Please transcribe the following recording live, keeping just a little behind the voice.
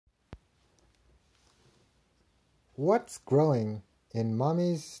What's Growing in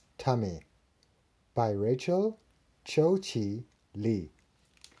Mommy's Tummy by Rachel Qiuqi Lee.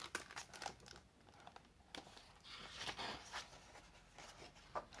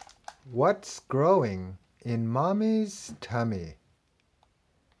 What's growing in Mommy's tummy?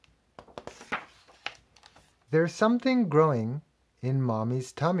 There's something growing in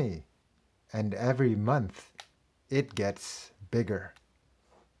Mommy's tummy, and every month it gets bigger.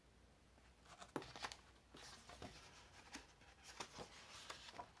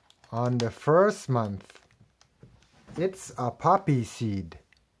 On the first month, it's a poppy seed,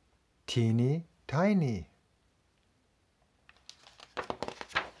 teeny tiny.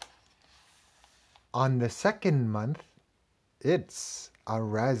 On the second month, it's a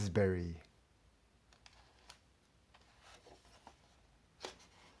raspberry.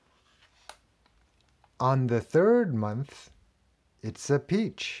 On the third month, it's a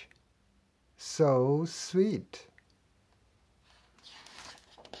peach, so sweet.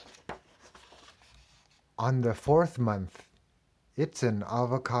 On the fourth month, it's an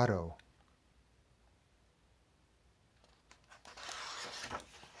avocado.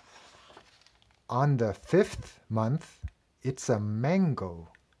 On the fifth month, it's a mango,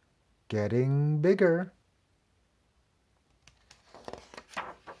 getting bigger.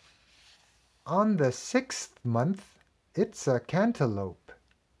 On the sixth month, it's a cantaloupe,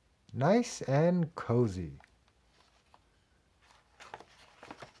 nice and cozy.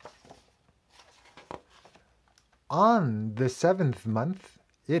 On the seventh month,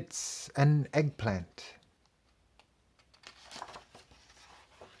 it's an eggplant.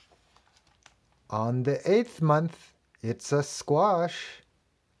 On the eighth month, it's a squash,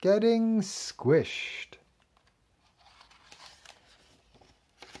 getting squished.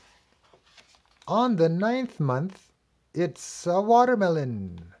 On the ninth month, it's a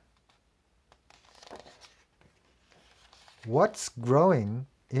watermelon. What's growing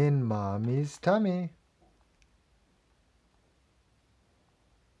in Mommy's tummy?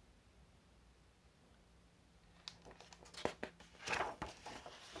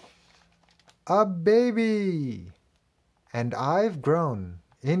 A baby! And I've grown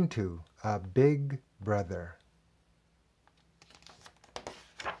into a big brother.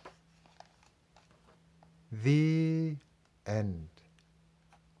 The end.